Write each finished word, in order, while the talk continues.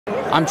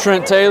I'm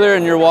Trent Taylor,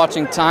 and you're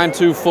watching Time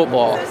 2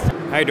 Football.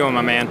 How you doing,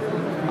 my man?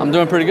 I'm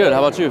doing pretty good. How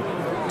about you?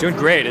 Doing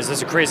great. Is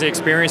this a crazy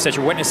experience that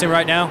you're witnessing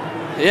right now?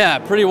 Yeah,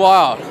 pretty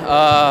wild.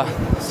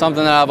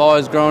 Something that I've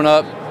always grown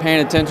up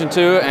paying attention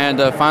to, and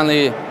to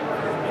finally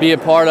be a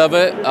part of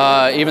it,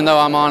 even though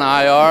I'm on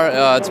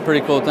IR, it's a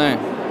pretty cool thing.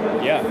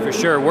 Yeah, for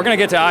sure. We're going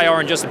to get to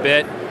IR in just a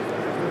bit,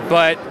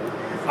 but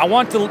I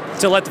want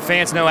to let the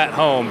fans know at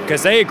home,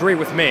 because they agree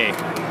with me.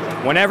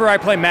 Whenever I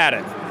play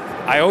Madden,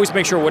 I always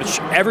make sure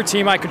whichever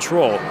team I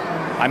control,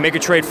 I make a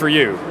trade for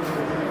you,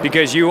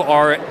 because you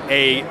are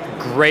a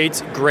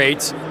great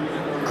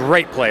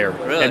player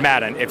in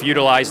Madden if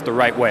utilized the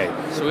right way.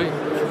 Sweet.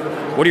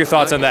 What are your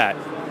thoughts on that?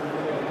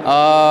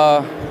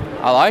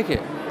 I like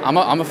it. I'm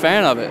a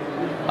fan of it.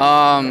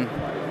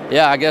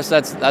 Yeah, I guess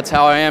that's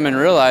how I am in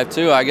real life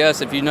too. I guess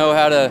if you know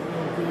how to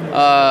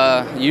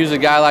use a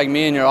guy like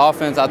me in your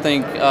offense, I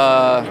think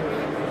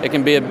it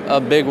can be a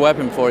big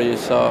weapon for you.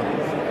 So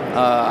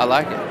I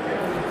like it.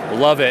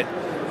 Love it.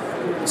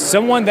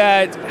 Someone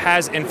that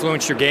has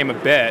influenced your game a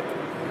bit,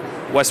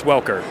 Wes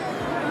Welker.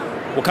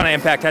 What kind of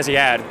impact has he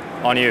had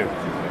on you?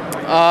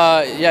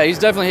 Yeah,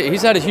 he's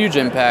had a huge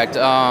impact.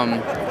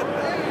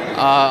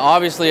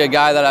 Obviously, a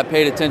guy that I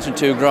paid attention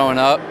to growing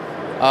up.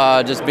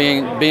 Just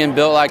being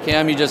built like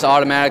him, you just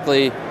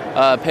automatically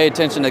pay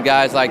attention to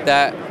guys like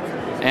that.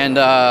 And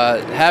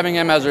having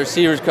him as a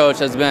receivers coach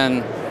has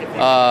been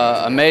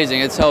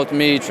amazing. It's helped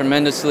me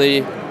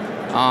tremendously.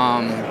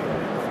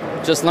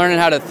 Just learning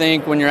how to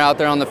think when you're out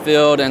there on the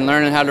field and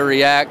learning how to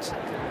react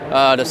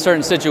to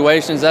certain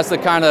situations. That's the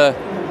kind of,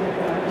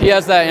 he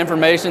has that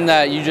information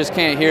that you just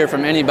can't hear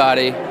from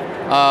anybody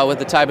with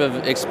the type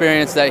of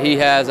experience that he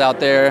has out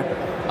there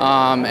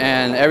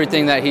and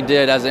everything that he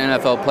did as an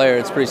NFL player.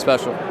 It's pretty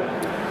special.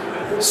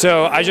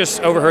 So I just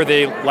overheard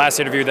the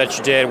last interview that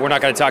you did. We're not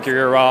going to talk your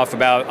ear off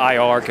about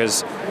IR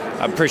because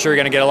I'm pretty sure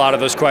you're going to get a lot of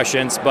those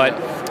questions, but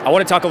I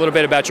want to talk a little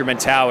bit about your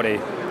mentality,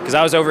 because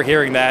I was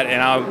overhearing that,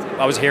 and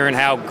I was hearing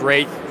how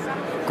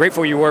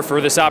grateful you were for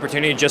this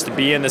opportunity just to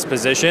be in this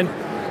position,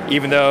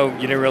 even though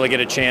you didn't really get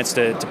a chance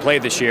to play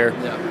this year.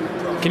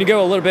 Yeah. Can you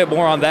go a little bit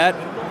more on that?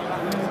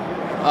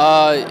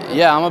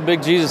 Yeah, I'm a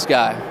big Jesus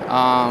guy.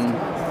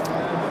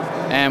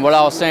 And what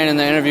I was saying in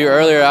the interview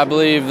earlier, I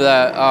believe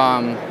that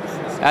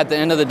at the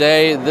end of the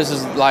day, this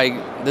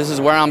is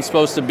where I'm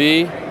supposed to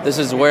be. This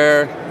is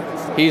where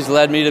he's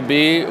led me to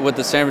be with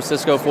the San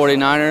Francisco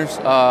 49ers.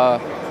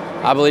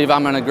 I believe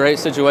I'm in a great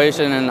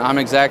situation and I'm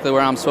exactly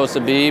where I'm supposed to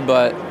be,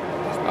 but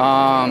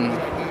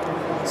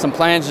some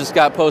plans just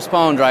got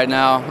postponed right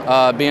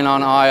now, being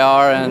on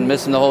IR and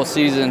missing the whole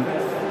season.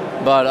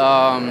 But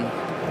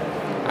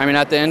I mean,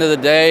 at the end of the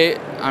day,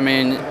 I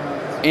mean,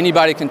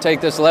 anybody can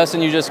take this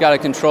lesson. You just got to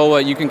control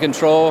what you can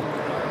control.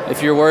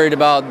 If you're worried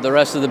about the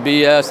rest of the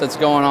BS that's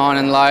going on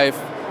in life,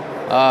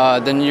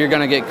 then you're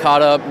going to get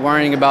caught up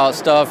worrying about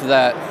stuff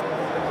that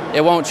it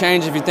won't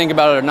change if you think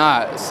about it or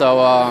not. So,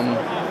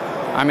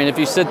 I mean, if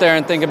you sit there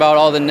and think about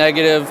all the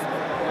negative,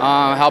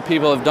 how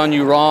people have done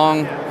you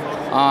wrong,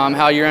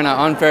 how you're in an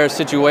unfair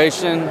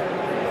situation,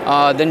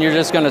 then you're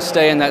just going to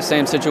stay in that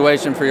same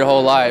situation for your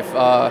whole life.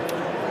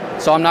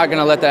 So I'm not going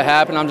to let that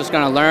happen. I'm just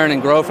going to learn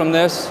and grow from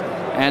this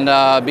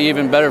and be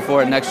even better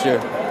for it next year.